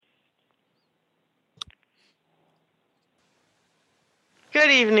Good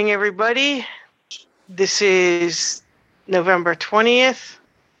evening, everybody. This is November 20th,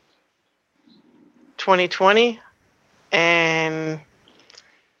 2020, and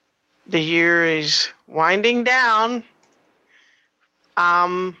the year is winding down.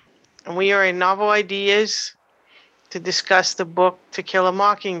 And we are in Novel Ideas to discuss the book To Kill a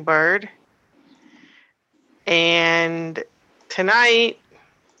Mockingbird. And tonight,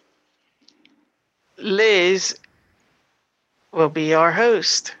 Liz will be our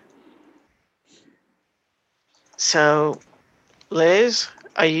host. So, Liz,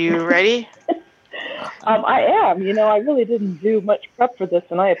 are you ready? I am. I really didn't do much prep for this,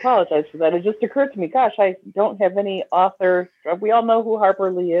 and I apologize for that. It just occurred to me, gosh, I don't have any author. We all know who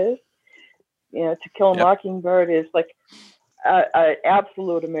Harper Lee is. To Kill a Mockingbird is like an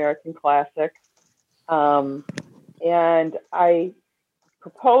absolute American classic. And I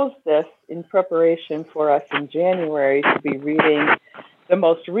proposed this in preparation for us in January to be reading the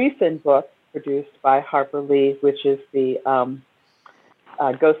most recent book produced by Harper Lee, which is the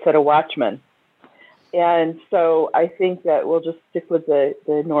Go Set a Watchman. And so I think that we'll just stick with the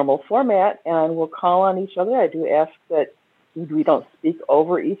normal format, and we'll call on each other. I do ask that we don't speak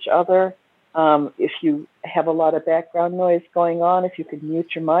over each other. If you have a lot of background noise going on, if you could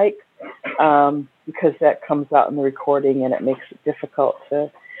mute your mic, because that comes out in the recording and it makes it difficult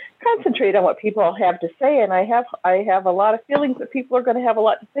to concentrate on what people have to say. And I have a lot of feelings that people are going to have a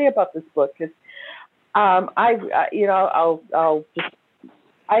lot to say about this book. Because I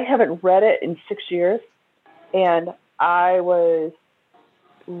haven't read it in 6 years, and it was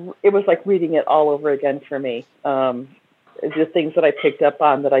like reading it all over again for me. The things that I picked up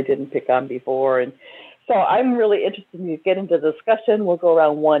on that I didn't pick on before. And so I'm really interested in get into the discussion. We'll go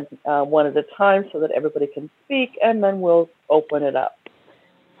around one at a time so that everybody can speak, and then we'll open it up.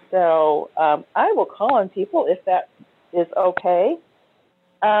 So I will call on people if that is okay.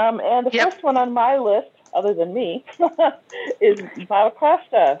 And the first one on my list, other than me, is Bob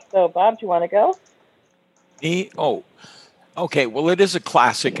Acosta. So, Bob, do you want to go? Me? Oh, okay. Well, it is a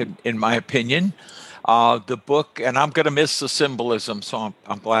classic, in my opinion. The book, and I'm going to miss the symbolism, so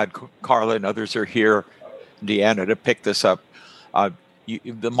I'm glad Carla and others are here, Deanna, to pick this up.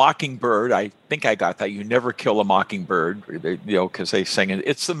 The Mockingbird, I think I got that. You never kill a mockingbird, because they sing it.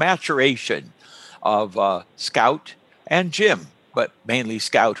 It's the maturation of Scout and Jim, but mainly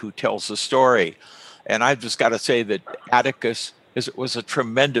Scout, who tells the story. And I've just got to say that Atticus was a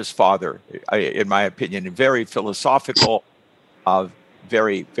tremendous father, in my opinion, very philosophical,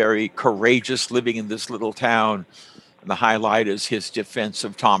 very, very courageous, living in this little town. And the highlight is his defense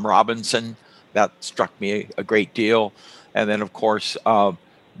of Tom Robinson. That struck me a great deal. And then, of course,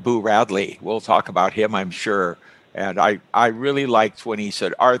 Boo Radley. We'll talk about him, I'm sure. And I really liked when he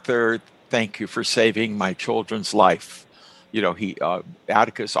said, "Arthur, thank you for saving my children's life."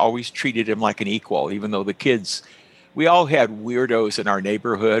 Atticus always treated him like an equal, even though the kids, we all had weirdos in our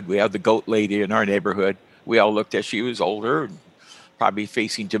neighborhood. We had the goat lady in our neighborhood. We all looked at, she was older, probably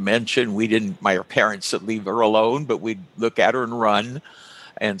facing dementia. My parents would leave her alone, but we'd look at her and run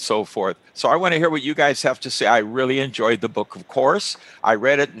and so forth. So I want to hear what you guys have to say. I really enjoyed the book, of course. I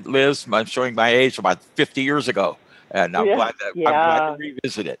read it, Liz, I'm showing my age, about 50 years ago. And I'm glad to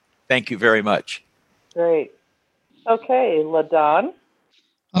revisit it. Thank you very much. Great. Okay, LaDon.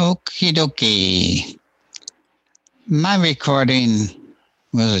 Okie dokie. My recording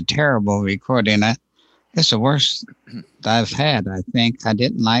was a terrible recording. It's the worst I've had, I think. I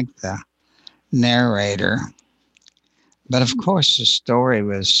didn't like the narrator. But of course, the story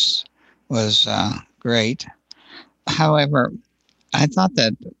was great. However, I thought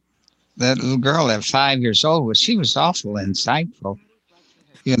that little girl at 5 years old she was awful insightful,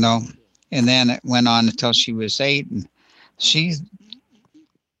 And then it went on until she was 8, and she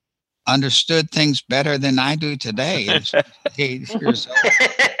understood things better than I do today. 8 years old.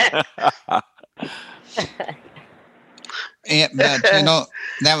 But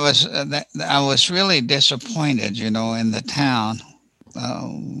that was I was really disappointed, in the town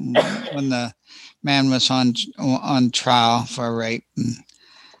when the man was on trial for rape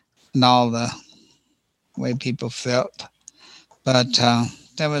and all the way people felt. But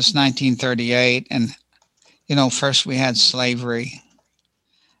that was 1938, and first we had slavery,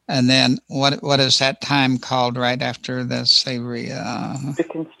 and then what is that time called right after the slavery?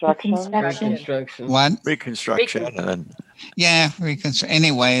 Reconstruction. What? Reconstruction. And then Reconstruction.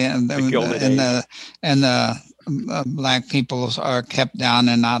 Anyway, and the black people are kept down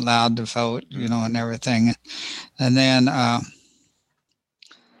and not allowed to vote, and everything, and then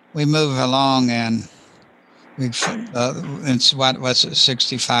we move along, and it's what was it,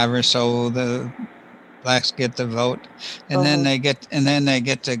 65 or so. blacks get the vote, and then they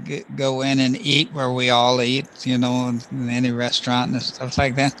get to go in and eat where we all eat, in any restaurant and stuff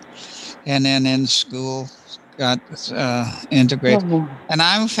like that, and then in school got integrated, and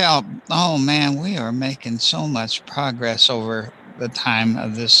I felt, oh man, we are making so much progress over the time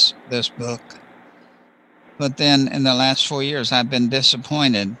of this book. But then in the last 4 years, I've been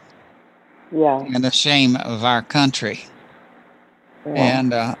disappointed and ashamed of our country.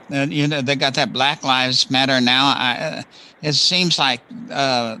 Yeah. And they got that Black Lives Matter now. It seems like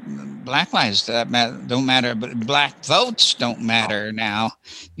Black lives don't matter, but black votes don't matter now.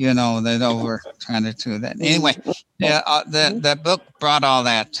 They're over trying to do that. Anyway, the book brought all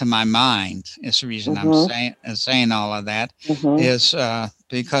that to my mind. It's the reason I'm saying all of that is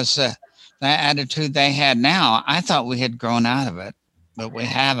because that attitude they had now, I thought we had grown out of it, but we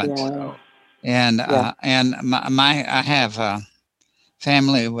haven't. Yeah. And I have a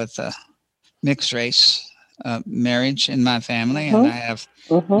family with a mixed race marriage in my family, and I have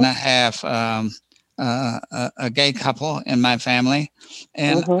a gay couple in my family,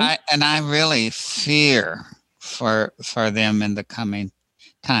 and I really fear for them in the coming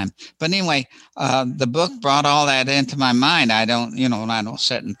time. But anyway, the book brought all that into my mind. I don't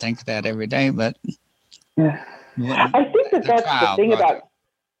sit and think that every day, but I think that's the thing about.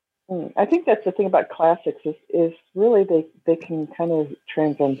 I think that's the thing about classics is really they can kind of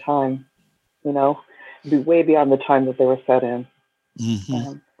transcend time, be way beyond the time that they were set in.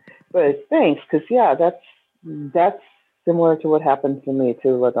 But thanks, because that's similar to what happened to me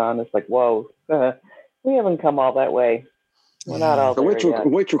too, LaDon. It's like, whoa, we haven't come all that way. We're not all there yet.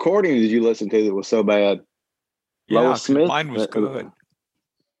 Which recording did you listen to that was so bad? Lois Smith? Mine was good.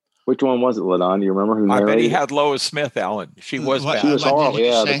 Which one was it, LaDon? Do you remember who narrated? I bet he had Lois Smith, Alan. She was bad. She was horrible.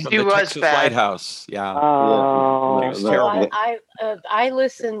 Yeah, she was Texas bad. Lighthouse. Yeah. Oh. She was terrible. I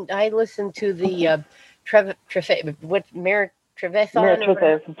listened to the Merritt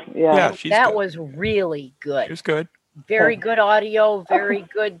Trevathan. Yeah, that good. was really good. She was good. Very good audio. Very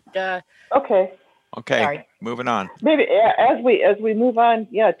good. Okay. Sorry. Moving on. Maybe as we move on,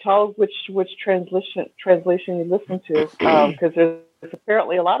 tell which translation you listen to, because there's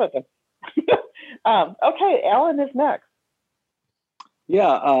apparently a lot of them. Okay, Alan is next.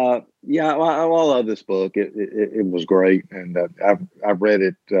 Well, I love this book. It was great, and I've read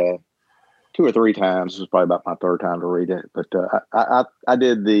it 2 or 3 times. This was probably about my 3rd time to read it. But I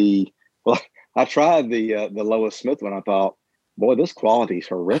did I tried the Lois Smith one. I thought, boy, this quality is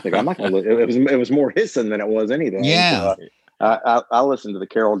horrific. I'm not gonna. It was more hissing than it was anything. Yeah. So, I listened to the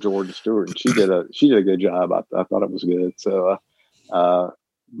Carol George Stewart, and she did a good job. I thought it was good. So,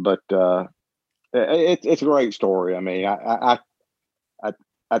 it's a great story. I mean, I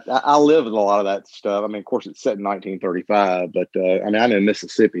live with a lot of that stuff. I mean, of course, it's set in 1935, but I'm in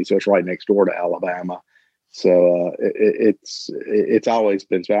Mississippi, so it's right next door to Alabama. So it's always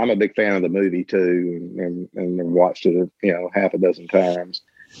been. I'm a big fan of the movie too, and watched it half a dozen times.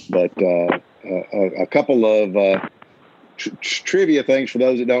 But a couple of trivia things for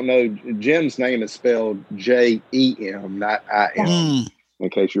those that don't know: Jim's name is spelled Jem, not I-M. In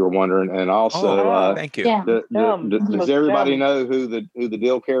case you were wondering, and also, thank you. Does everybody know who the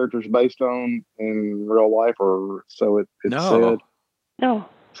Dill character is based on in real life, or so it's said? No.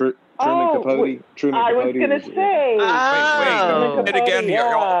 Truman Capote. I was going to say. Wait. It again here.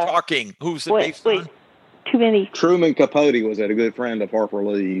 You're all talking. Who's it based on? Too many. Truman Capote was a good friend of Harper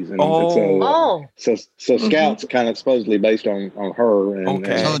Lee's, and so Scout's kind of supposedly based on her. And,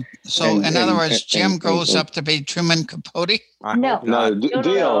 okay. So in other words, Jim grows up to be Truman Capote. No,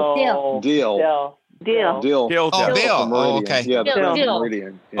 Dill. Dill. Oh, Bill. Okay. Yeah, Dill.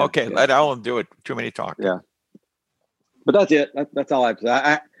 Meridian. Yeah, okay, let Alan do it. Too many talk. Yeah. But that's it. That's all I have to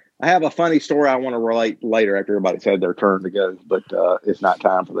say. I have a funny story I want to relate later after everybody's had their turn to go, but it's not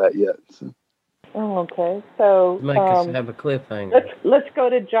time for that yet. So. Oh, okay. So make us have a cliffhanger. Let's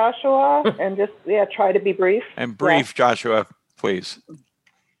go to Joshua and just try to be brief. And brief, Joshua, please.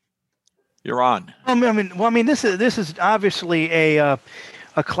 You're on. This is obviously a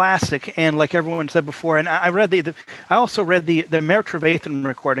classic, and like everyone said before, and I read I also read the Merritt Trevathan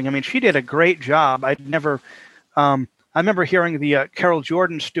recording. I mean, she did a great job. I remember hearing the Carol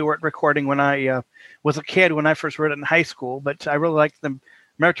Jordan Stewart recording when I was a kid when I first read it in high school, but I really liked the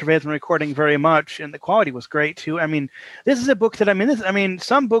Merritt Trevathan recording very much, and the quality was great too. I mean, this is a book that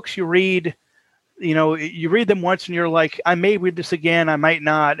some books you read, you read them once and you're like, I may read this again, I might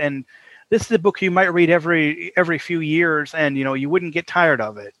not, and this is a book you might read every few years, and you wouldn't get tired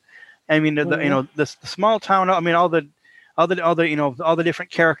of it. I mean, the small town. I mean, all the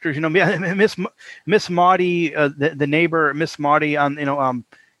different characters. Miss Maudie, the neighbor, Miss Maudie on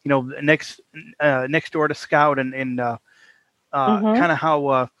next door to Scout, and kind of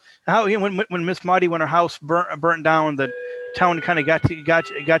how when Miss Maudie, when her house burnt down, the town kind of got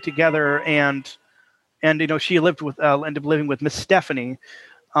together, and she ended up living with Miss Stephanie.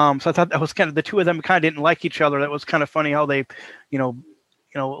 So I thought that was kind of, the two of them kind of didn't like each other. That was kind of funny how they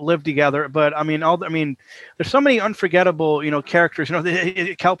lived together. But there's so many unforgettable characters.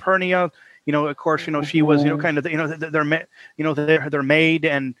 Calpurnia. Of course, she was kind of their maid,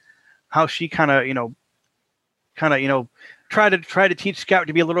 and how she kind of try to teach Scout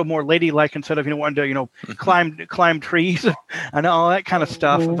to be a little more ladylike instead of wanting to climb trees and all that kind of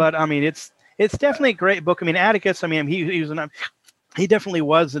stuff. But it's definitely a great book. Atticus. He definitely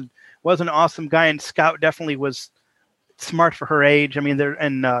was an awesome guy, and Scout definitely was smart for her age.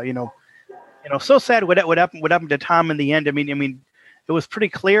 So sad what happened to Tom in the end. It was pretty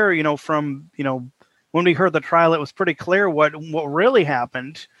clear, from when we heard the trial, it was pretty clear what really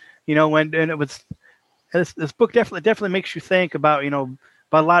happened. And it was. This book definitely makes you think about about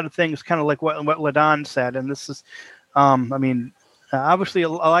a lot of things, kind of like what LaDon said. And this is, obviously I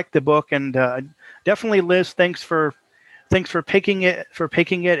like the book, and definitely, Liz, thanks for picking it,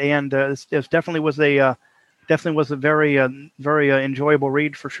 and this definitely was a very enjoyable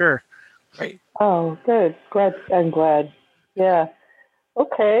read for sure. Great. Oh, good. I'm glad. Yeah.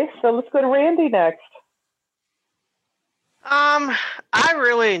 Okay, so let's go to Randy next. I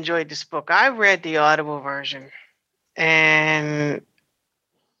really enjoyed this book. I read the Audible version, and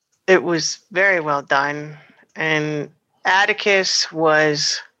it was very well done. And Atticus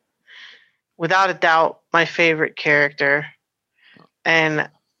was, without a doubt, my favorite character. And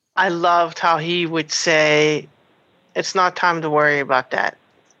I loved how he would say, "It's not time to worry about that."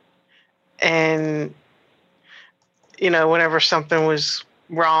 And, whenever something was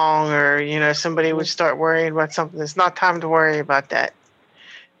wrong, or somebody would start worrying about something, it's not time to worry about that.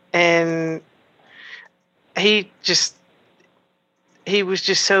 And he was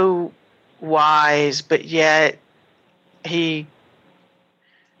just so wise, but yet he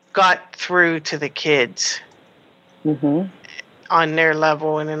got through to the kids on their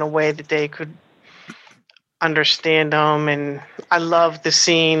level and in a way that they could understand them. And I loved the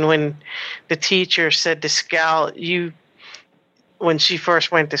scene when the teacher said to Scout, when she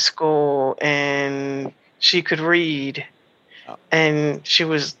first went to school and she could read, and she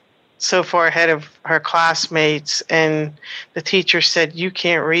was so far ahead of her classmates, and the teacher said, "You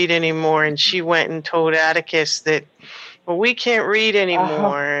can't read anymore." And she went and told Atticus that, "Well, we can't read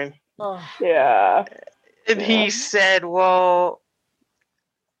anymore." Yeah. And he said, "Well,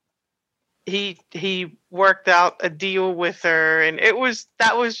 he worked out a deal with her," and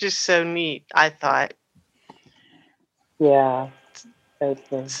that was just so neat, I thought. Yeah.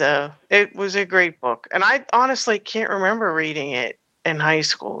 So it was a great book, and I honestly can't remember reading it in high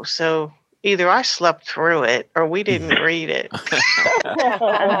school. So either I slept through it or we didn't read it.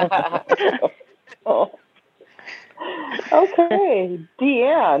 Oh. Okay,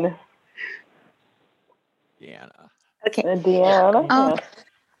 Deanna. Okay. Deanna.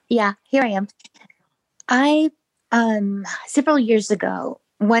 Yeah, here I am. Several years ago,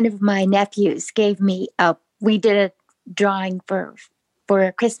 one of my nephews gave me we did a drawing for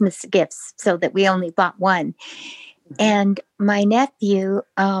Christmas gifts, so that we only bought one. And my nephew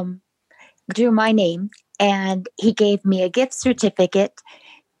drew my name, and he gave me a gift certificate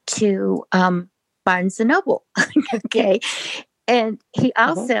to Barnes & Noble. Okay. And he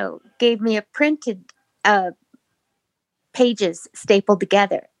also gave me a printed pages stapled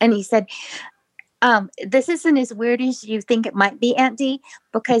together. And he said, this isn't as weird as you think it might be, Aunt Dee,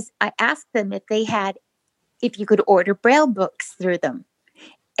 because I asked them if you could order Braille books through them.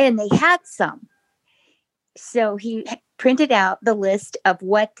 And they had some. So he printed out the list of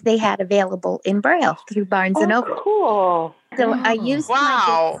what they had available in Braille through Barnes & Noble. Cool. So I used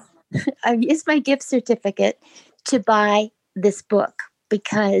my gift certificate to buy this book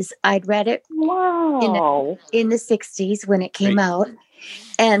because I'd read it in the 60s when it came out,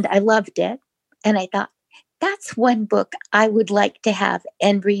 and I loved it. And I thought, that's one book I would like to have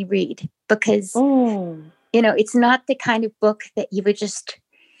and reread, because, it's not the kind of book that you would just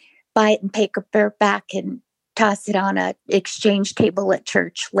buy it in paperback and toss it on a exchange table at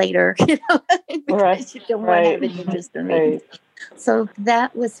church later, because you don't want to have an interest in reading. So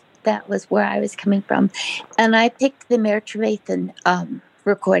that was where I was coming from. And I picked the Mayor Trevathan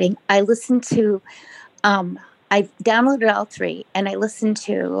recording. I listened to, I downloaded all three, and I listened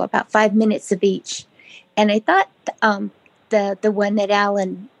to about 5 minutes of each. And I thought the one that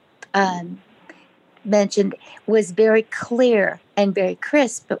Alan mentioned was very clear and very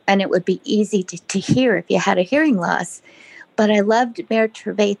crisp, and it would be easy to hear if you had a hearing loss. but I loved Mare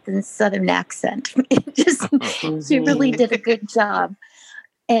Trevathan's Southern accent. She really did a good job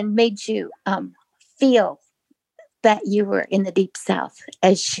and made you feel that you were in the Deep South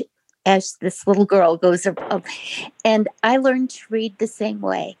as this little girl goes up. And I learned to read the same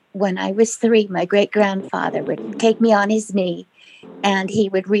way. When I was 3, my great-grandfather would take me on his knee, and he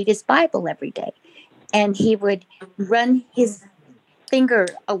would read his Bible every day. And he would run his finger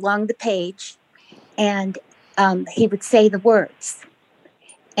along the page, and he would say the words.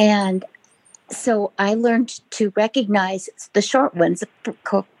 And so I learned to recognize the short ones, of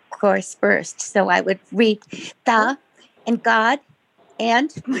course, first. So I would read "the" and "God,"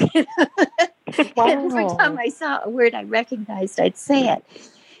 and, and every time I saw a word I recognized, I'd say it.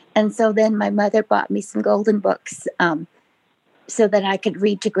 And so then my mother bought me some golden books so that I could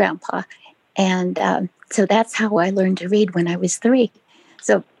read to Grandpa. And so that's how I learned to read when I was 3.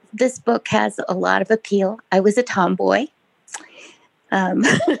 So this book has a lot of appeal. I was a tomboy.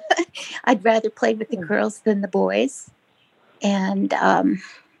 I'd rather play with the girls than the boys. And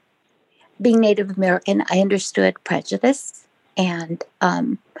being Native American, I understood prejudice and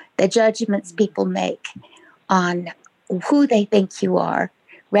the judgments people make on who they think you are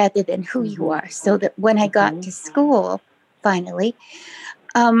rather than who you are. So that when I got to school, finally,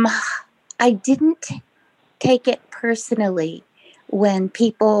 I didn't take it personally when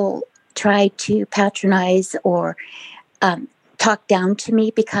people tried to patronize or talk down to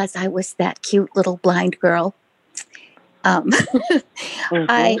me because I was that cute little blind girl.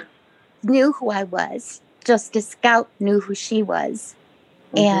 I knew who I was, just as Scout knew who she was.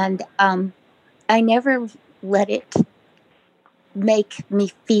 And I never let it make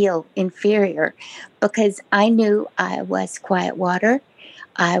me feel inferior because I knew I was Quiet Water.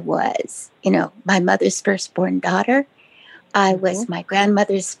 I was, my mother's firstborn daughter. I was my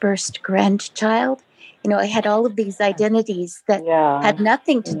grandmother's first grandchild. I had all of these identities that had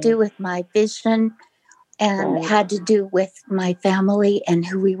nothing to do with my vision and had to do with my family and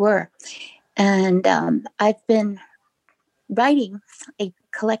who we were. And I've been writing a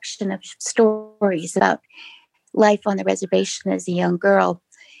collection of stories about life on the reservation as a young girl.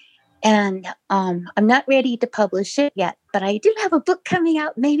 And I'm not ready to publish it yet, but I do have a book coming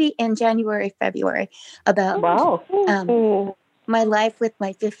out maybe in January, February about my life with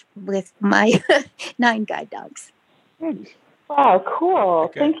my 9 guide dogs. Wow, cool.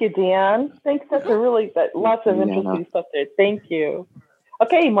 Okay. Thank you, Deanne. Thanks. That's lots of interesting stuff there. Thank you.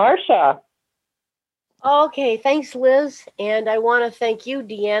 Okay, Marcia. Okay, thanks, Liz. And I want to thank you,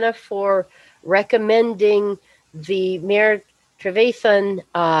 Deanna, for recommending the Mare Trevathan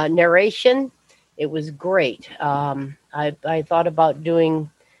narration. It was great. I thought about doing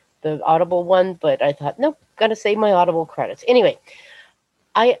the Audible one, but I thought, nope, gotta save my Audible credits. Anyway,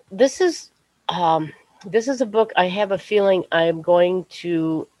 this is a book I have a feeling I'm going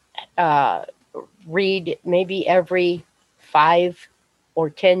to read maybe every 5 or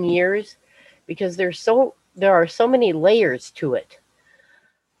 10 years because there are so many layers to it.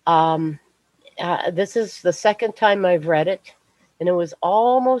 This is the second time I've read it, and it was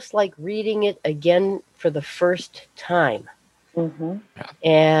almost like reading it again for the first time.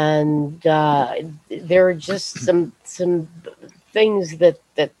 And there are just some things that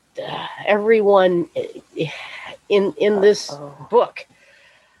everyone in this book,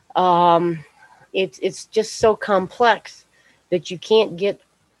 it's just so complex that you can't get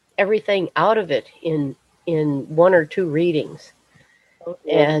everything out of it in 1 or 2 readings.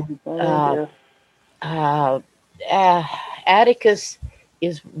 And Atticus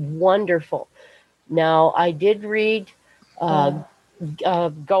is wonderful. Now, I did read the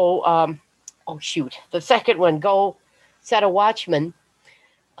second one, Go Set a Watchman.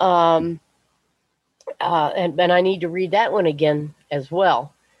 And I need to read that one again as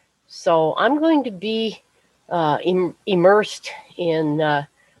well. So I'm going to be immersed in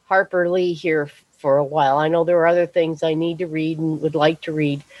Harper Lee here for a while. I know there are other things I need to read and would like to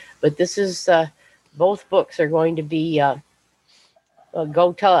read, but this is both books are going to be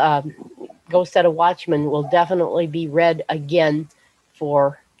Go Set a Watchman will definitely be read again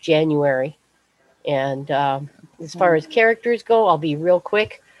for January. And as far as characters go, I'll be real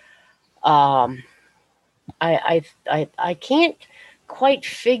quick. I can't quite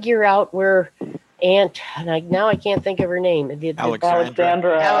figure out where Aunt, now I can't think of her name.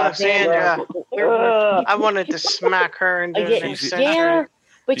 Alexandra. I wanted to smack her and do an accessory. Yeah,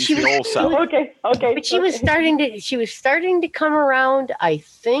 but she was okay. But she was starting to come around, I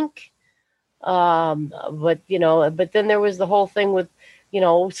think. But then there was the whole thing with,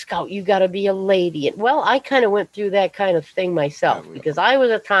 Scout, you got to be a lady. And, well, I kind of went through that kind of thing myself because I was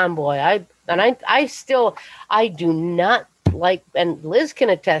a tomboy. I do not like, and Liz can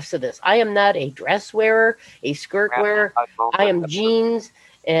attest to this, I am not a dress wearer, a skirt wearer. I am jeans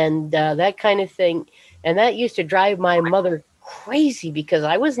and that kind of thing. And that used to drive my mother crazy because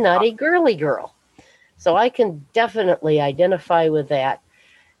I was not a girly girl. So I can definitely identify with that.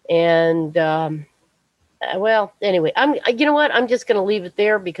 And, well, anyway, you know what? I'm just going to leave it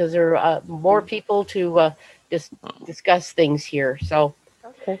there because there are more people to just discuss things here. So,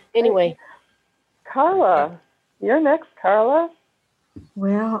 okay. Anyway. Carla, you're next, Carla.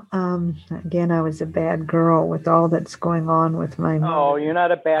 Well, again, I was a bad girl with all that's going on with my mother. Oh, you're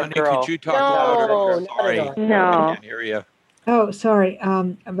not a bad Honey, girl. could you talk louder? Sorry. No. I can't hear you. Oh, sorry.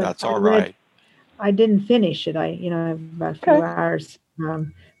 But That's all right. I didn't finish it. I have about a few hours.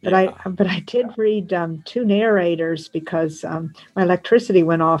 But I did read two narrators because my electricity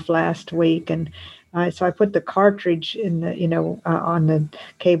went off last week, and so I put the cartridge in the on the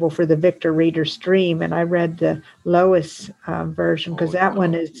cable for the Victor Reader Stream, and I read the Lois version because that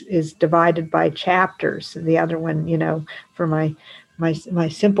one is divided by chapters. The other one, for my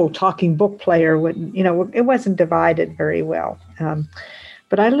simple talking book player wouldn't, it wasn't divided very well.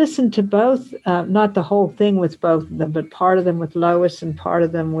 But I listened to both, not the whole thing with both of them, but part of them with Lois and part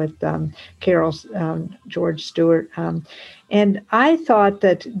of them with Carol George Stewart. And I thought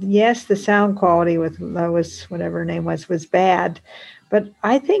that, yes, the sound quality with Lois, whatever her name was bad. But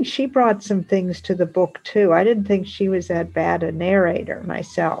I think she brought some things to the book, too. I didn't think she was that bad a narrator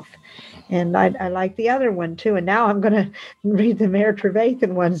myself. And I like the other one, too. And now I'm going to read the Mayor Trevathan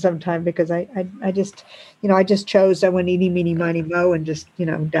one sometime because I just, I just chose, I went eeny, meeny, miny, mo and just,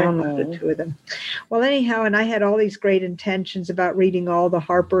 downloaded two of them. Well, anyhow, and I had all these great intentions about reading all the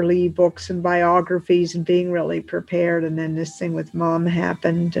Harper Lee books and biographies and being really prepared. And then this thing with Mom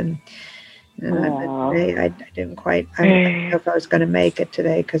happened. And I didn't quite, I didn't know if I was going to make it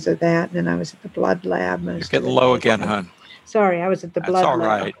today because of that. And then I was at the blood lab. You're getting low again, hon. Sorry, I was at the blood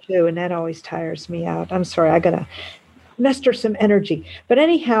lab too, and that always tires me out. I'm sorry, I gotta muster some energy. But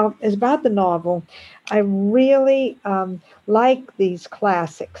anyhow, it's about the novel. I really like these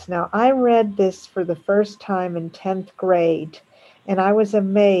classics. Now, I read this for the first time in 10th grade, and I was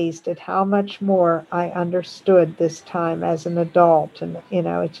amazed at how much more I understood this time as an adult. And,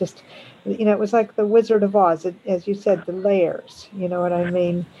 it just, it was like the Wizard of Oz, as you said, the layers, you know what I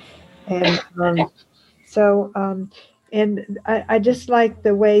mean? And and I just like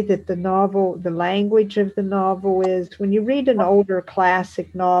the way that the novel, the language of the novel is. When you read an older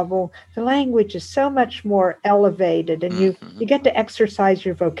classic novel, the language is so much more elevated, and you get to exercise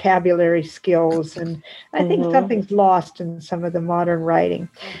your vocabulary skills. And I think something's lost in some of the modern writing.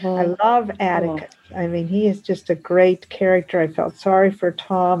 I love Atticus. I mean, he is just a great character. I felt sorry for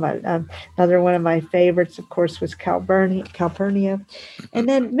Tom. Another one of my favorites, of course, was Calpurnia. And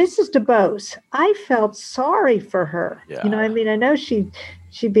then Mrs. DuBose, I felt sorry for her. Yeah. I mean, I know she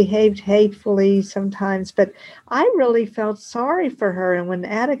behaved hatefully sometimes, but I really felt sorry for her. And when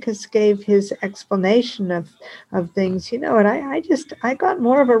Atticus gave his explanation of things, and I got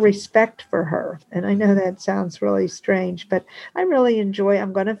more of a respect for her. And I know that sounds really strange, but I really enjoy,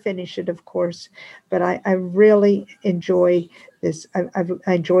 I'm going to finish it, of course, but I really enjoy this. I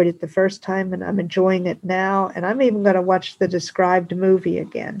enjoyed it the first time, and I'm enjoying it now. And I'm even going to watch the described movie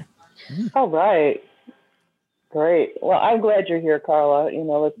again. All right. Great. Well, I'm glad you're here, Carla.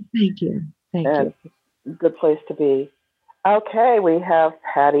 Thank you. Thank you. Good place to be. Okay, we have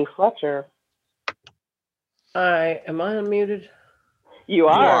Patty Fletcher. Am I unmuted? You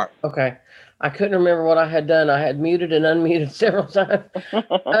are. Okay. I couldn't remember what I had done. I had muted and unmuted several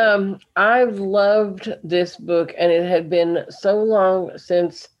times. I've loved this book, and it had been so long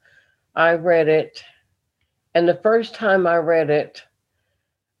since I read it. And the first time I read it,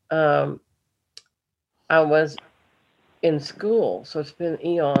 I was in school, so it's been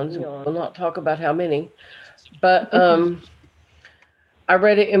eons. We'll not talk about how many, but I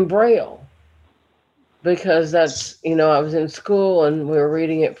read it in Braille because that's, I was in school and we were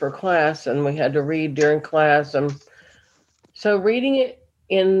reading it for class, and we had to read during class. And so reading it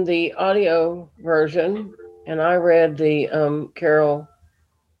in the audio version, and I read the Carol,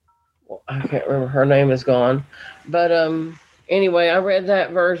 I can't remember, her name is gone, but anyway, I read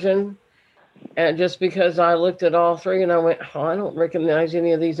that version. And just because I looked at all three and I went, I don't recognize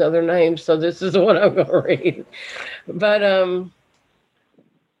any of these other names, so this is the one I'm going to read. But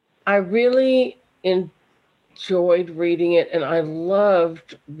I really enjoyed reading it, and I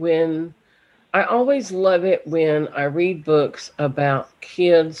always love it when I read books about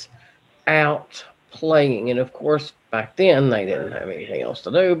kids out playing. And of course, back then they didn't have anything else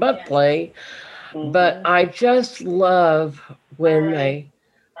to do but play. But I just love when they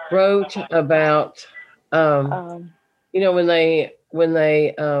wrote about when they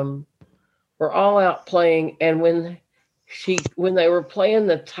were all out playing, and when they were playing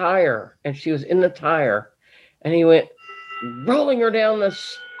the tire, and she was in the tire, and he went rolling her down the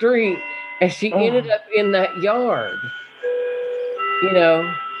street, and she ended up in that yard,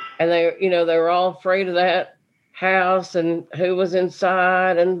 and they were all afraid of that house and who was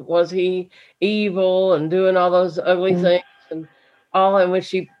inside, and was he evil and doing all those ugly things and all. And when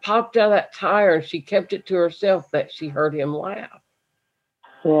she popped out of that tire and she kept it to herself, that she heard him laugh.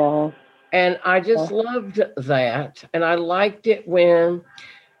 Yeah. And I just loved that. And I liked it when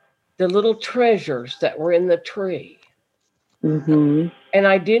the little treasures that were in the tree. Mm-hmm. And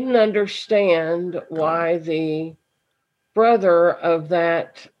I didn't understand why the brother of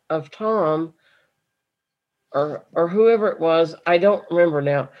Tom, or whoever it was, I don't remember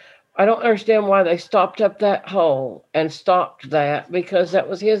now. I don't understand why they stopped up that hole and stopped that, because that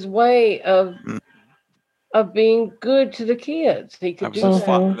was his way of being good to the kids. He could do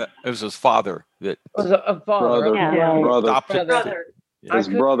that. It was his father that was a father. Brother. His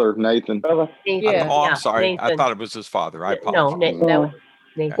brother, Nathan. Yeah. Oh, I'm sorry. Nathan. I thought it was his father. I apologize. No,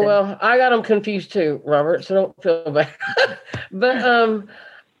 Nathan. Well, I got them confused too, Robert, so don't feel bad. But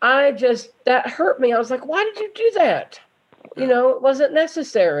that hurt me. I was like, why did you do that? It wasn't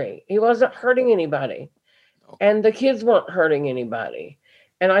necessary. He wasn't hurting anybody. And the kids weren't hurting anybody.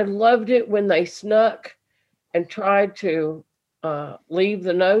 And I loved it when they snuck and tried to leave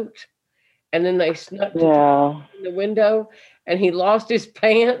the note. And then they snuck in the window, and he lost his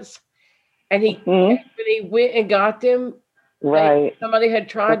pants. And when he went and got them, somebody had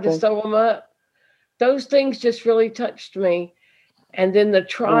tried to sew them up. Those things just really touched me. And then the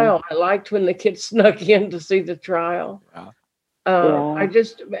trial, I liked when the kids snuck in to see the trial. I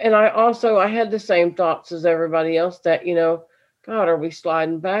had the same thoughts as everybody else, that, God, are we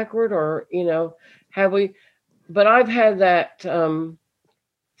sliding backward, or, have we? But I've had that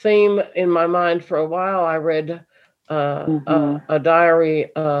theme in my mind for a while. I read a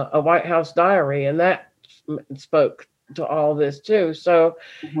diary, a White House diary, and that spoke to all this too. So,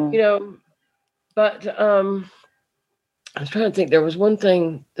 but I was trying to think. There was one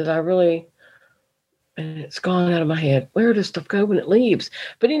thing that I really, and it's gone out of my head. Where does stuff go when it leaves?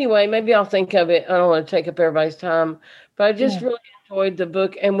 But anyway, maybe I'll think of it. I don't want to take up everybody's time, but I just really enjoyed the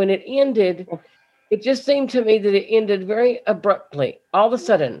book. And when it ended, it just seemed to me that it ended very abruptly, all of a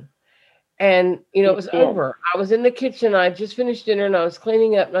sudden. And, it was over. I was in the kitchen. I just finished dinner and I was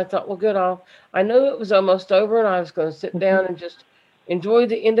cleaning up, and I thought, well, good. I knew it was almost over, and I was going to sit down and just enjoy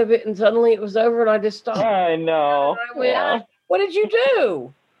the end of it. And suddenly it was over, and I just stopped. I know. And I went, what did you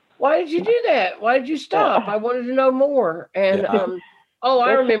do? Why did you do that? Why did you stop? I wanted to know more. And, I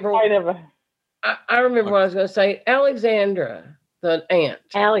remember. I remember what I was going to say. Alexandra, the aunt.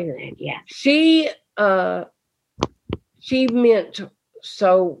 Alexandra, yeah. She meant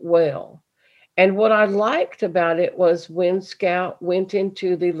so well. And what I liked about it was when Scout went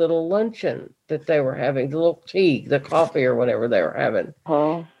into the little luncheon that they were having, the little tea, the coffee or whatever they were having.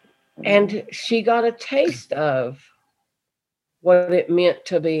 And she got a taste of what it meant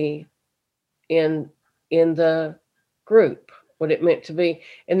to be in the group, what it meant to be.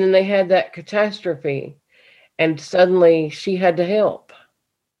 And then they had that catastrophe, and suddenly she had to help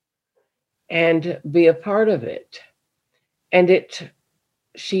and be a part of it. And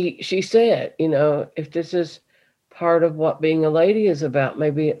she said, if this is part of what being a lady is about,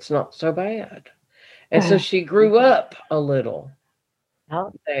 maybe it's not so bad. And so she grew up a little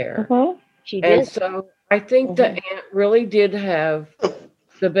out there. She did. And so I think the aunt really did have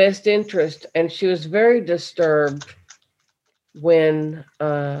the best interest, and she was very disturbed when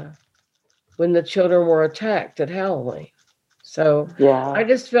the children were attacked at Halloween. So I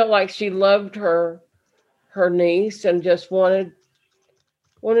just felt like she loved her niece and just wanted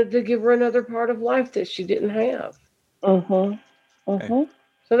to give her another part of life that she didn't have. So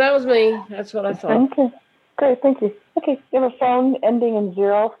that was me. That's what I thought. Okay. Great, thank you. Okay, you have a phone ending in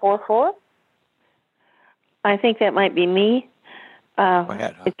 044? I think that might be me. Go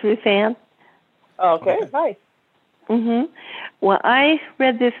ahead. It's Ruth Ann. Okay, hi. Well, I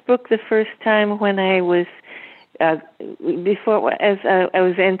read this book the first time when I was I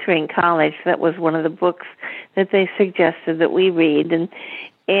was entering college. That was one of the books that they suggested that we read,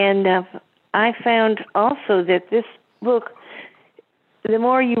 and I found also that this book, the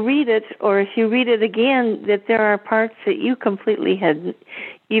more you read it, or if you read it again, that there are parts that you completely had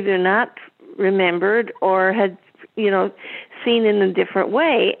either not remembered or had seen in a different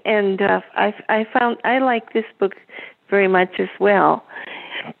way. And I found I like this book very much as well,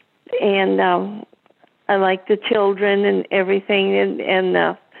 and I like the children and everything,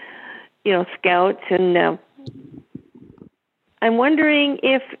 and scouts, and I'm wondering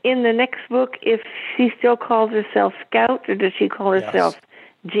if in the next book, if she still calls herself Scout, or does she call herself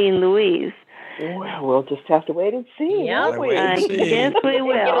Jean Louise? Well, we'll just have to wait and see. Yeah, won't we? I guess we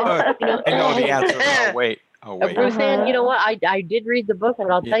will. I know the answer. I'll wait. Bruce Ann, you know what? I did read the book,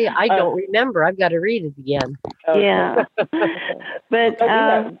 and I'll tell you, I don't remember. I've got to read it again. Okay. Yeah. But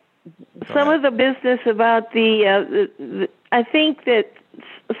some of the business about the I think that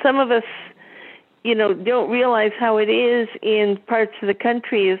some of us, don't realize how it is in parts of the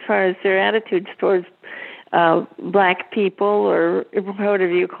country as far as their attitudes towards black people, or whatever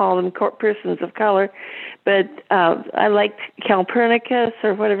you call them, persons of color. But I liked Calpurnicus,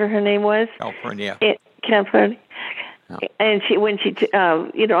 or whatever her name was. Calpurnia. Calpurnia. And when she,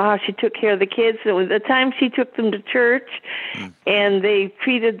 how she took care of the kids. It was the time she took them to church, and they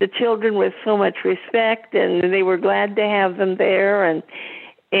treated the children with so much respect, and they were glad to have them there. And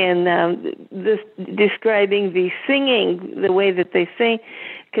this describing the singing, the way that they sing,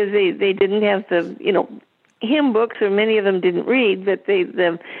 because they didn't have the hymn books, or many of them didn't read, but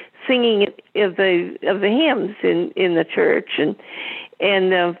the singing of the hymns in the church,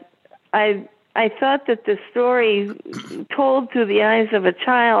 and I thought that the story told through the eyes of a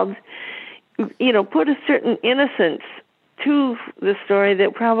child, put a certain innocence to the story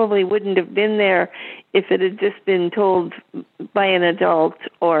that probably wouldn't have been there if it had just been told by an adult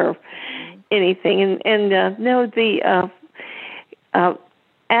or anything.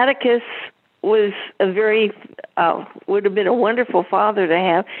 Atticus was would have been a wonderful father to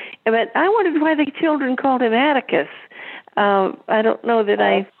have, but I wondered why the children called him Atticus. I don't know that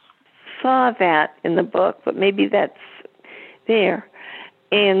I saw that in the book, but maybe that's there.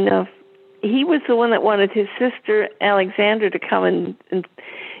 And he was the one that wanted his sister Alexandra to come and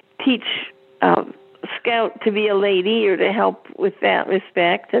teach Scout to be a lady, or to help with that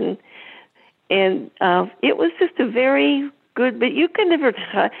respect. And it was just a very good, but you could never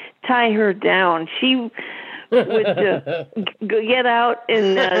tie her down. She would get out,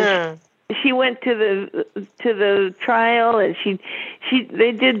 and she went to the trial, and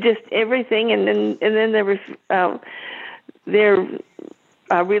they did just everything, and then there was their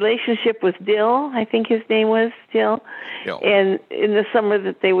relationship with Dill, I think his name was Dill, and in the summer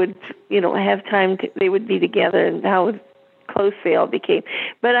that they would have time they would be together, and how close they all became.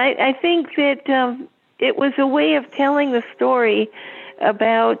 But I think that it was a way of telling the story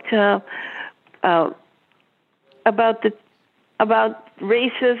about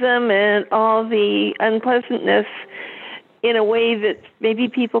racism and all the unpleasantness in a way that maybe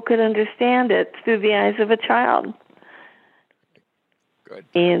people could understand it through the eyes of a child. Good.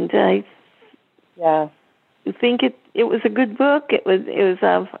 And I think it was a good book. It was.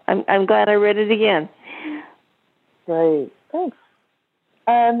 I'm glad I read it again. Great, thanks.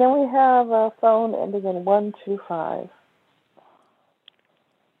 And then we have a phone ending in 125.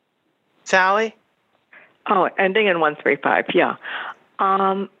 Sally? Oh, ending in 135, yeah.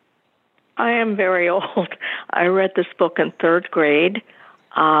 I am very old. I read this book in third grade.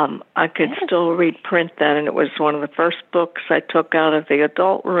 I could still read print then, and it was one of the first books I took out of the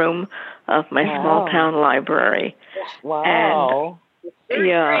adult room of my small town library. Wow. And,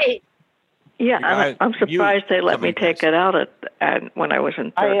 yeah, I'm surprised they let me take it out at when I was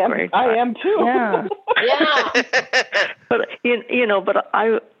in third grade. I am too. Yeah. Yeah. But but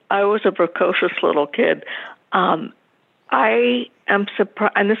I was a precocious little kid. I am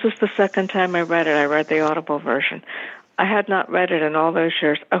surprised, and this is the second time I read it. I read the Audible version. I had not read it in all those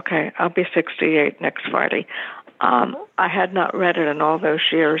years. Okay, I'll be 68 next Friday. I had not read it in all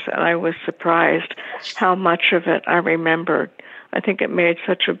those years, and I was surprised how much of it I remembered. I think it made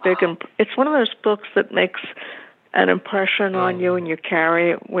such a big it's one of those books that makes an impression on you, and you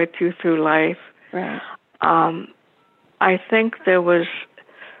carry it with you through life. Right. I think there were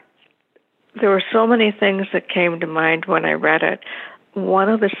so many things that came to mind when I read it. One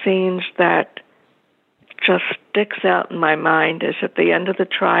of the scenes that just sticks out in my mind is at the end of the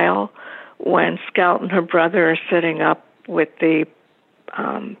trial, when Scout and her brother are sitting up with the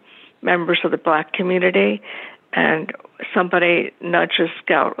members of the black community, and somebody nudges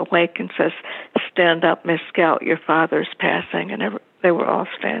Scout awake and says, "Stand up, Miss Scout, your father's passing," and they were all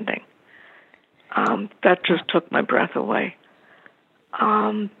standing. That just took my breath away.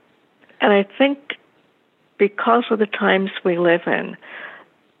 And I think because of the times we live in,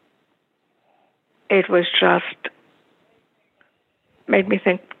 it was just made me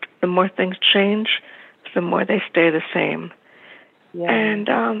think the more things change, the more they stay the same. Yeah. And,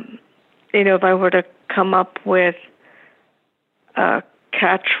 if I were to come up with a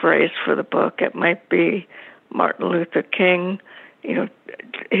catchphrase for the book, it might be Martin Luther King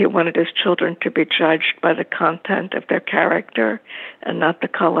he wanted his children to be judged by the content of their character and not the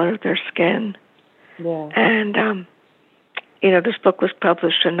color of their skin. Yeah. And, this book was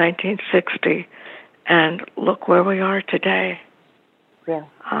published in 1960, and look where we are today. Yeah.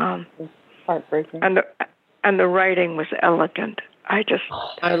 It's heartbreaking. And the writing was elegant. I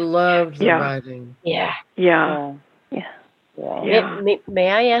love the writing. Yeah. Yeah. May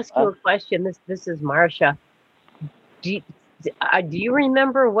I ask you a question? This is Marcia. Do you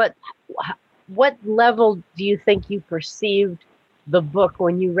remember what level do you think you perceived the book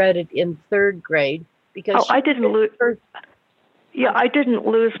when you read it in third grade? Because I didn't lose. Yeah, I didn't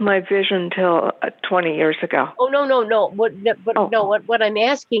lose my vision till 20 years ago. Oh no! What I'm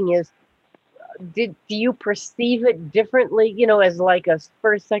asking is, do you perceive it differently? As like a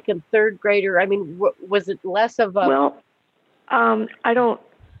first, second, third grader. I mean, was it less of a? Well, I don't.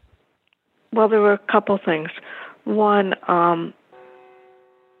 Well, there were a couple things. One,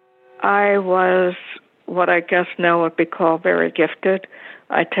 I was what I guess now would be called very gifted.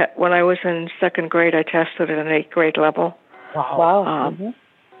 When I was in second grade, I tested at an 8th grade level. Wow.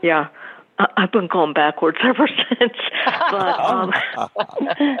 Yeah. I've been going backwards ever since. But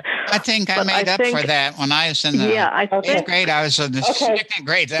I think I made up for that when I was in the 8th grade. I was in the second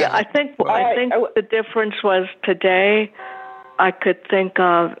grade. Yeah, I think the difference was today I could think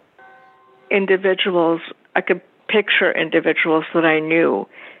of individuals, I could picture individuals that I knew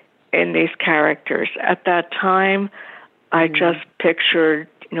in these characters. At that time, I just pictured,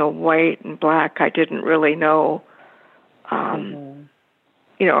 white and black. I didn't really know.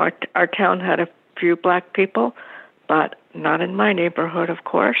 Our town had a few black people, but not in my neighborhood, of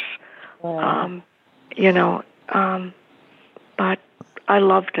course. Wow. But I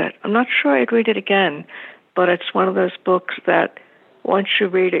loved it. I'm not sure I'd read it again, but it's one of those books that once you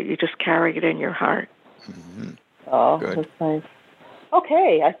read it, you just carry it in your heart. Mm-hmm. Oh, Good. That's nice.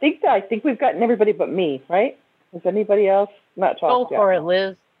 Okay, I think we've gotten everybody but me, right? Has anybody else not talked Go yet? for it,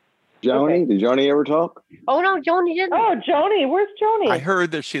 Liz. Joni, did Joni ever talk? Oh no, Joni didn't. Oh, Joni, where's Joni? I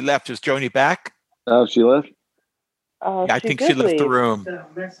heard that she left. Is Joni back? Oh, she left? Yeah, I think she left the room.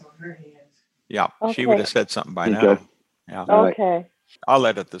 Yeah, she would have said something by now. Yeah. Okay. I'll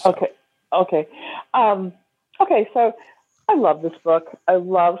edit this out. Okay. Okay, so I love this book. I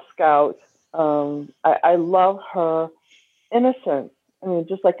love Scout. I love her innocence. I mean,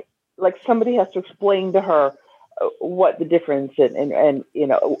 just like somebody has to explain to her what the difference and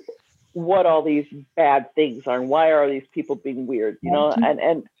what all these bad things are and why are these people being weird,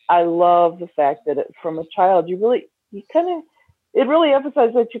 and I love the fact that from a child it really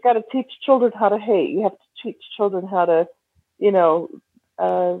emphasizes that you got to teach children how to hate. You have to teach children how to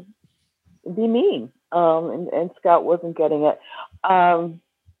be mean, and Scout wasn't getting it.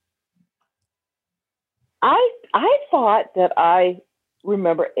 I thought that I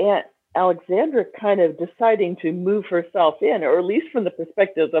remember Aunt Alexandra kind of deciding to move herself in, or at least from the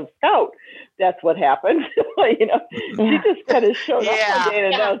perspective of Scout, that's what happened. She just kind of showed up one day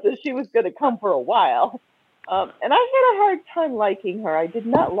and announced that she was going to come for a while. And I had a hard time liking her. I did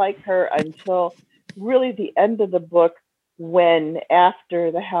not like her until really the end of the book, when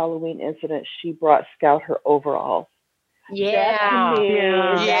after the Halloween incident, she brought Scout her overalls.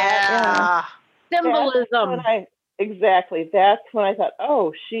 Symbolism. Exactly. That's when I thought,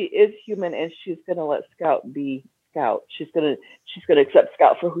 oh, she is human, and she's going to let Scout be Scout. She's going to accept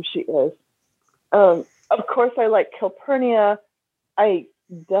Scout for who she is. Of course, I like Calpurnia.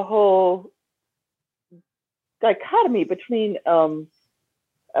 The whole dichotomy between Tom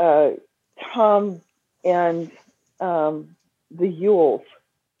and the Yules.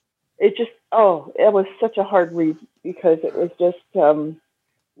 It just, it was such a hard read, because it was just,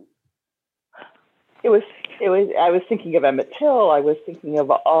 I was thinking of Emmett Till. I was thinking of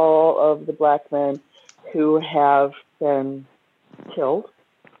all of the black men who have been killed,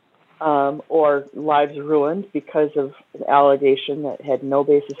 or lives ruined because of an allegation that had no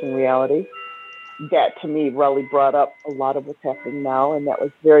basis in reality. That, to me, really brought up a lot of what's happening now, and that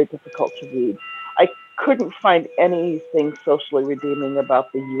was very difficult to read. I couldn't find anything socially redeeming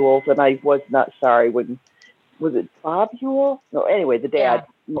about the Yules, and I was not sorry when, was it Bob Ewell? No, anyway, the dad,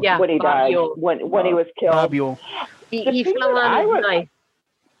 when he Bob died, Ewell. when he was killed. Bob Ewell. He fell on his knife.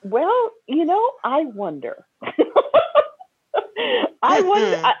 Well, I wonder.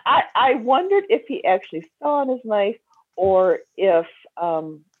 I wondered if he actually fell on his knife, or if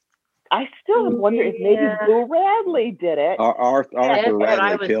I still wonder if maybe Boo Radley did it. Arthur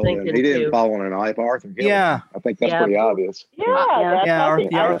Radley killed him. He didn't fall on a knife. Arthur killed him. I think that's pretty obvious.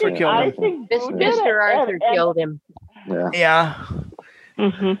 Arthur killed him. Mr. Arthur killed him. Yeah.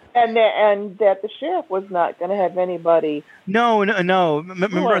 and that the sheriff was not going to have anybody. No.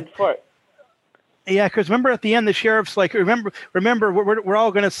 Remember, for it. Yeah, because remember at the end, the sheriff's like, remember, we're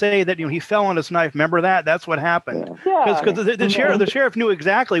all going to say that he fell on his knife. Remember that? That's what happened. Yeah. Because the sheriff knew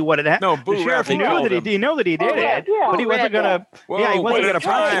exactly what it happened. No, Boo the sheriff Radley knew that he knew that he did it, but he wasn't going to. Yeah, he wasn't going to.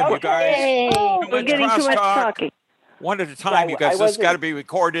 Time, you guys. We're getting too much talking. One at a time, you guys. This got to be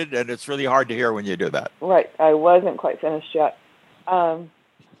recorded, and it's really hard to hear when you do that. Right. I wasn't quite finished yet.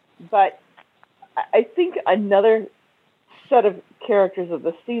 But I think another set of characters of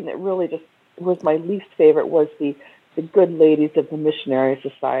the scene that really just was my least favorite was the good ladies of the Missionary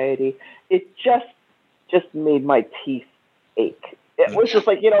Society. It just made my teeth ache. It was just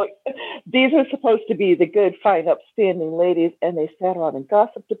like, these are supposed to be the good, fine, upstanding ladies, and they sat around and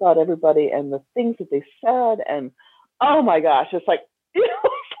gossiped about everybody and the things that they said, and oh my gosh, it's like,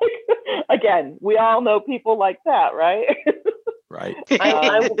 again, we all know people like that, right? Right.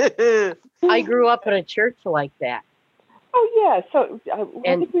 I grew up in a church like that. Oh yeah, so I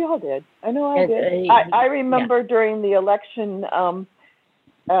think we all did. I know I did. I remember during the election,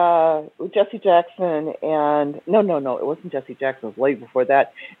 Jesse Jackson and no, it wasn't Jesse Jackson. It was late before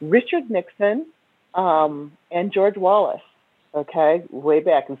that. Richard Nixon and George Wallace. Okay, way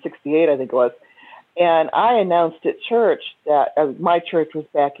back in '68, I think it was. And I announced at church that my church was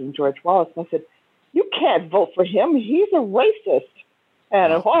backing George Wallace, and I said, "You can't vote for him. He's a racist."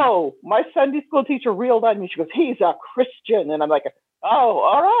 And my Sunday school teacher reeled on me. She goes, "He's a Christian." And I'm like, "Oh,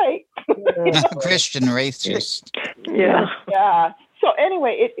 all right." Christian racist. Yeah. Yeah. So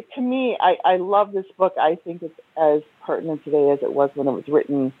anyway, to me, I love this book. I think it's as pertinent today as it was when it was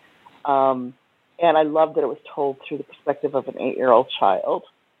written. And I love that it was told through the perspective of an 8-year-old child.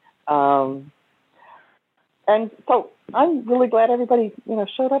 And so I'm really glad everybody,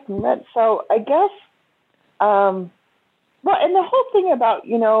 showed up and read. So I guess, well, and the whole thing about,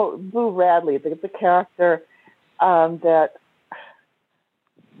 Boo Radley, the character that,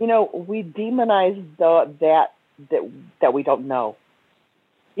 we demonize that we don't know.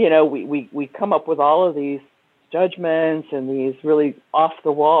 We come up with all of these judgments and these really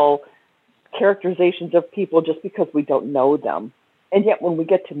off-the-wall characterizations of people just because we don't know them. And yet when we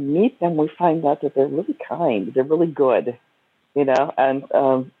get to meet them, we find out that they're really kind. They're really good, and I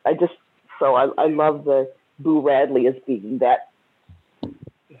love the Boo Radley as being that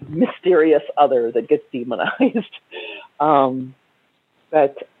mysterious other that gets demonized. I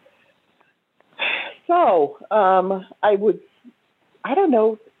don't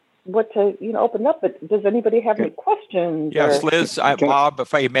know what to, open up, but does anybody have any questions? Yes, Liz, Bob,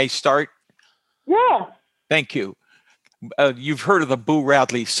 if I may start. Yeah. Thank you. You've heard of the Boo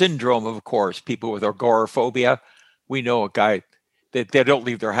Radley syndrome, of course, people with agoraphobia. We know a guy that they don't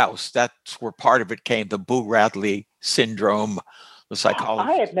leave their house. That's where part of it came, the Boo Radley syndrome. The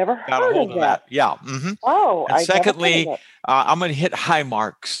psychologist I have never got a hold of that. Yeah. Mm-hmm. Oh, and secondly, I'm going to hit high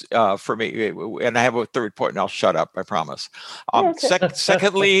marks for me, and I have a third point, and I'll shut up. I promise.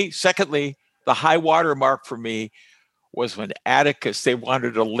 Secondly, the high water mark for me was when Atticus. They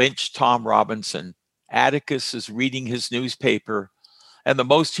wanted to lynch Tom Robinson. Atticus is reading his newspaper, and the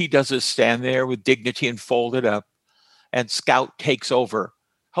most he does is stand there with dignity and fold it up, and Scout takes over.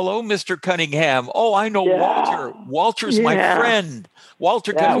 "Hello, Mr. Cunningham. Oh, I know Walter. Walter's my friend.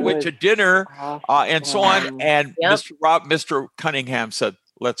 Walter went to dinner and so on." And Mr. Cunningham said,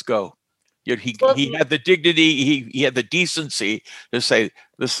 "Let's go." He had the dignity. He had the decency to say,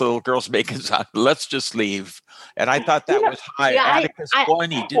 "This little girl's making something. Let's just leave." And I thought that was high. Atticus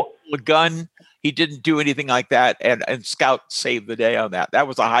won. He didn't pull a gun. He didn't do anything like that. And Scout saved the day on that. That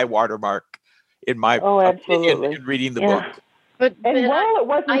was a high watermark in my opinion in reading the book. But while it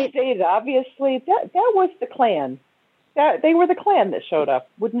wasn't stated, obviously, that was the Klan. They were the Klan that showed up,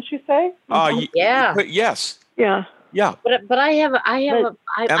 wouldn't you say? Yeah. Yes. Yeah. Yeah. But I have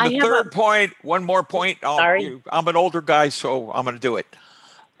a third point, one more point. Sorry. I'm an older guy, so I'm going to do it.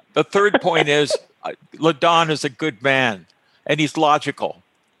 The third point is LaDon is a good man, and he's logical.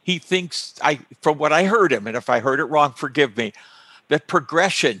 He thinks, from what I heard him, and if I heard it wrong, forgive me, that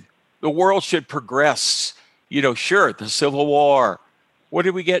progression, the world should progress. Sure, the Civil War. What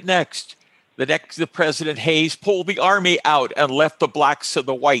did we get next? The President Hayes pulled the army out and left the blacks to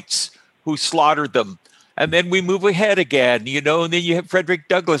the whites who slaughtered them. And then we move ahead again, and then you have Frederick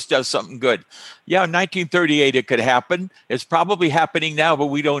Douglass does something good. Yeah, in 1938 it could happen. It's probably happening now, but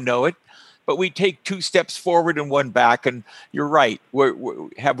we don't know it. But we take 2 steps forward and 1 back, and you're right. Where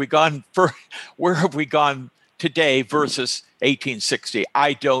have we gone today versus 1860?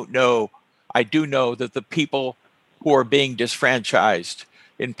 I don't know. I do know that the people who are being disfranchised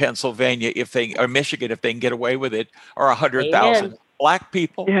in Pennsylvania, or Michigan, if they can get away with it, are 100,000 black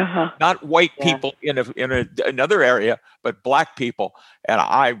people, not white people in another area, but black people. And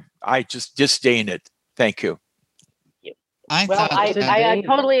I just disdain it. Thank you. I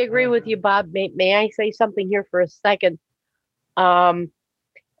totally agree with you, Bob. May I say something here for a second?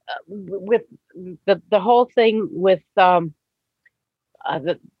 With the whole thing with go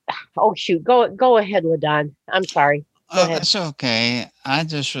ahead, LaDon. I'm sorry. Go ahead. It's okay. I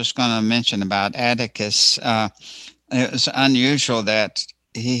just was going to mention about Atticus. It was unusual that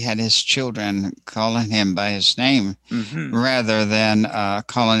he had his children calling him by his name rather than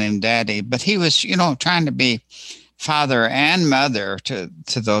calling him daddy. But he was, trying to be father and mother to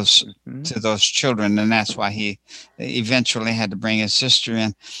those children, and that's why he eventually had to bring his sister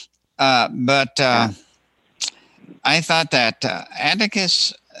in. But I thought that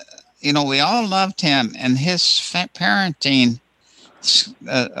Atticus, we all loved him, and his parenting,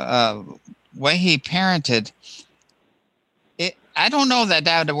 way he parented, I don't know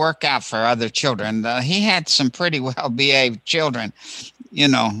that would work out for other children. He had some pretty well-behaved children,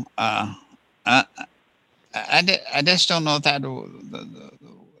 I just don't know if that,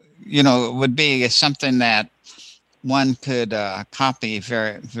 would be something that one could copy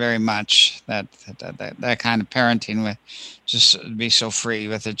very, very much. That kind of parenting would just be so free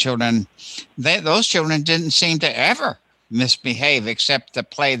with the children. Those children didn't seem to ever misbehave except to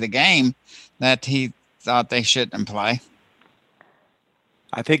play the game that he thought they shouldn't play.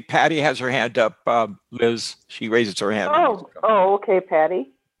 I think Patty has her hand up. Liz, she raises her hand. Okay, Patty.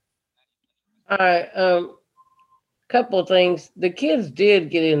 All right. Couple of things. The kids did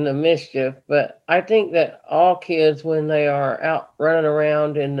get into mischief, but I think that all kids, when they are out running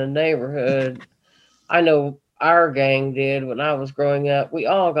around in the neighborhood, I know our gang did when I was growing up, we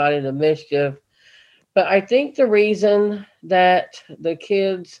all got into mischief. But I think the reason that the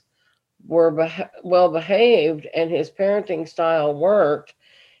kids were well behaved and his parenting style worked,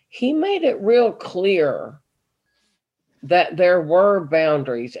 he made it real clear that there were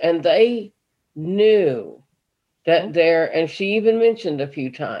boundaries, and they knew that and she even mentioned a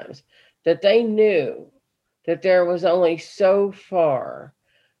few times that they knew that there was only so far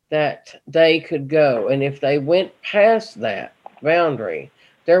that they could go. And if they went past that boundary,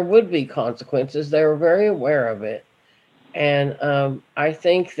 there would be consequences. They were very aware of it. And I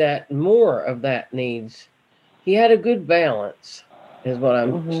think that more of that needs, he had a good balance, is what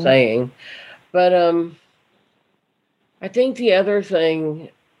I'm saying. But I think the other thing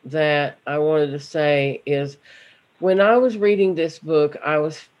that I wanted to say is, when I was reading this book, I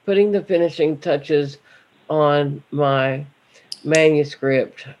was putting the finishing touches on my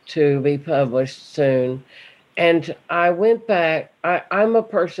manuscript to be published soon. And I went back. I'm a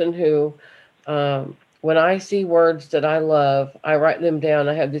person who, when I see words that I love, I write them down.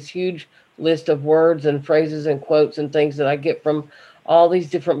 I have this huge list of words and phrases and quotes and things that I get from all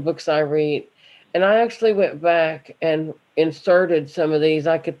these different books I read. And I actually went back and inserted some of these.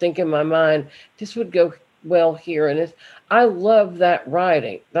 I could think in my mind, this would go well here. And I love that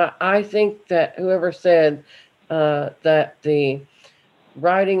writing. I think that whoever said that the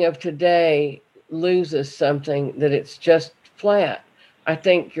writing of today loses something, that it's just flat, I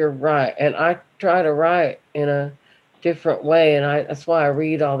think you're right. And I try to write in a different way, and that's why I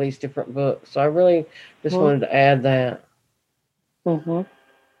read all these different books. So I really just wanted to add that.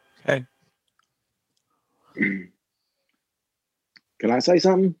 Okay. Can I say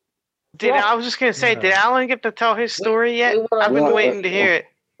something? I was just going to say, did Alan get to tell his story yet? I've been waiting to hear it.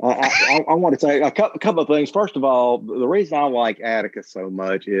 I want to say a couple of things. First of all, the reason I like Atticus so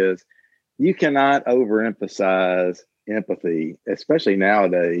much is you cannot overemphasize empathy, especially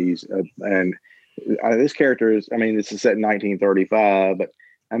nowadays. And this character is, this is set in 1935, but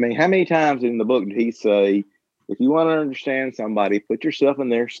how many times in the book did he say, if you want to understand somebody, put yourself in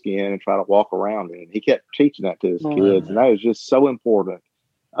their skin and try to walk around it? He kept teaching that to his kids, and that was just so important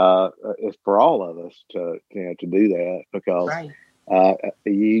for all of us to do that, because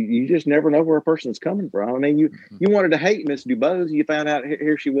you just never know where a person's coming from. You wanted to hate Miss Dubose. You found out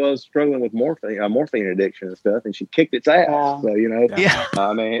here she was struggling with morphine addiction and stuff, and she kicked its ass. So you had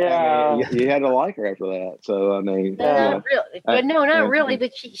to like her after that. So not really.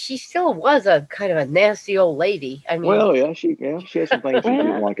 But she still was a kind of a nasty old lady. She has some things she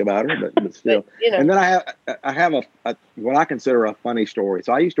didn't like about her, but still. And then I have a what I consider a funny story.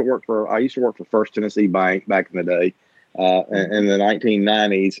 So I used to work for First Tennessee Bank back in the day. In the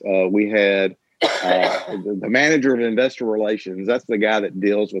 1990s, we had the manager of investor relations. That's the guy that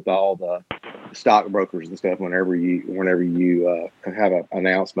deals with all the stockbrokers and stuff whenever you have an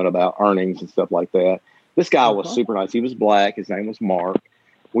announcement about earnings and stuff like that. This guy was super nice. He was black. His name was Mark.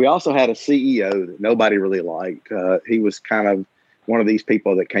 We also had a CEO that nobody really liked. He was kind of one of these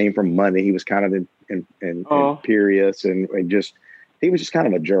people that came from money. He was kind of imperious and just he was just kind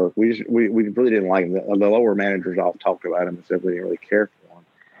of a jerk. We really didn't like him. The lower managers all talked about him and said we didn't really care for him.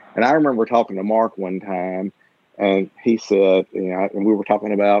 And I remember talking to Mark one time, and he said, and we were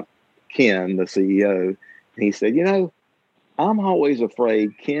talking about Ken, the CEO, and he said, I'm always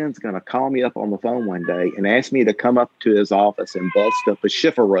afraid Ken's going to call me up on the phone one day and ask me to come up to his office and bust up a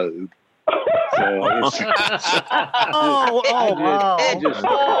shiffer robe. So it's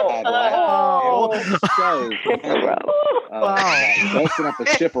busting up a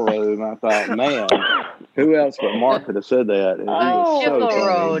shipper robe. And I thought, man, who else but Mark could have said that? And he was so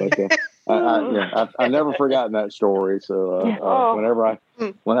funny. But, I've never forgotten that story. So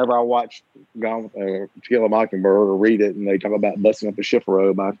whenever I watch Gone To Kill a Mockingbird or read it, and they talk about busting up a shipper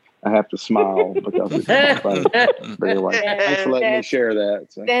robe, I have to smile because it's funny. But anyway, thanks for letting me share that.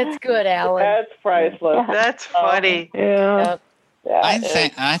 So. That's good, Alan. That's priceless. That's funny. Yeah. I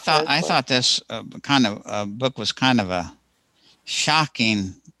thought this kind of book was kind of a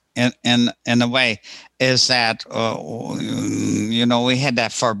shocking in a way. Is that we had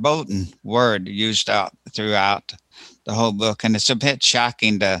that foreboding word used out throughout the whole book, and it's a bit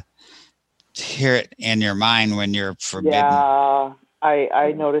shocking to hear it in your mind when you're forbidden. Yeah,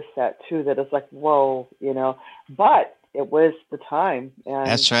 I noticed that too. That it's like, whoa, but it was the time. And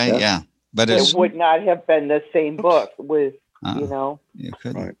that's right. Yeah, but it would not have been the same book with you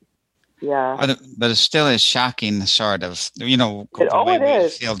couldn't. Right. Yeah, but it still is shocking, sort of. The way we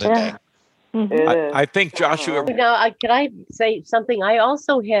feel today. I think Joshua. Now, can I say something? I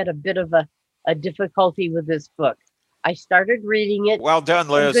also had a bit of a difficulty with this book. I started reading it. Well done,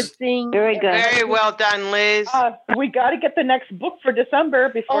 Liz. Good thing. Very good. Very well done, Liz. We got to get the next book for December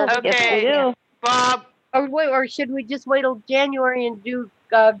before. Okay, we do. Bob. Or should we just wait till January and do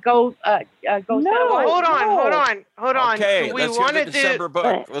go? No, hold on. Okay, we let's hear the December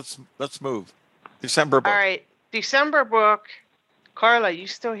book. Let's move. December book. All right, December book. Carla, you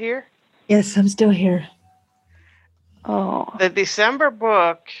still here? Yes, I'm still here. Oh. The December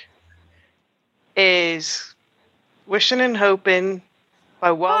book is Wishing and Hoping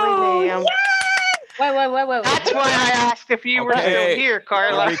by Wally Lamb. Wait. That's why I asked if you were still here,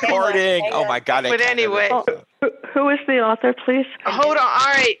 Carla. We're recording. Oh my God. But anyway. Who is the author, please? Hold on.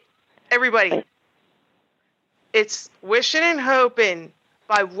 All right, everybody. It's Wishing and Hoping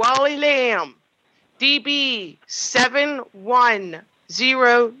by Wally Lamb. DB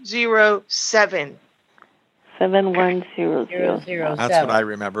 71007. 71007. That's what I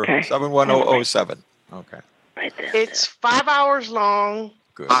remember. 71007. Okay. It's 5 hours long.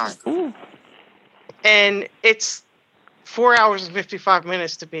 Good. And it's 4 hours and 55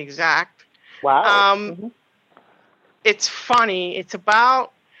 minutes to be exact. Wow. It's funny. It's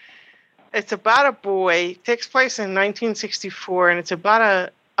about a boy. It takes place in 1964, and it's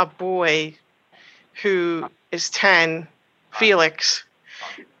about a boy who is 10, Felix,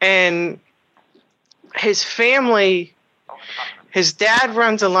 and his family. His dad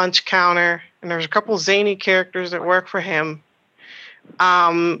runs a lunch counter, and there's a couple zany characters that work for him.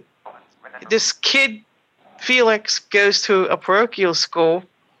 This kid, Felix, goes to a parochial school,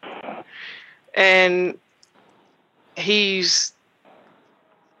 and his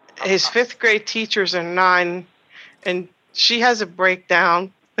fifth grade teachers are nun, and she has a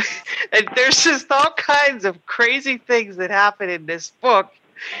breakdown. And there's just all kinds of crazy things that happen in this book.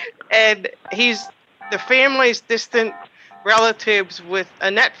 And the family's distant relatives with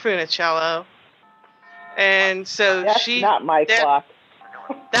Annette Funicello. And so that's not my clock.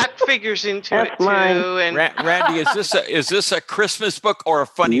 That figures into it too. And Randy, is this a Christmas book or a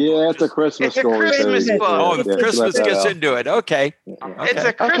funny book? Yeah, it's a Christmas story. It's a Christmas book. Oh, the Christmas gets into it. Okay. It's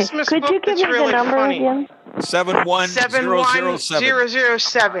a Christmas book. Could you give me the number funny. again? 71007.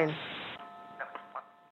 71007.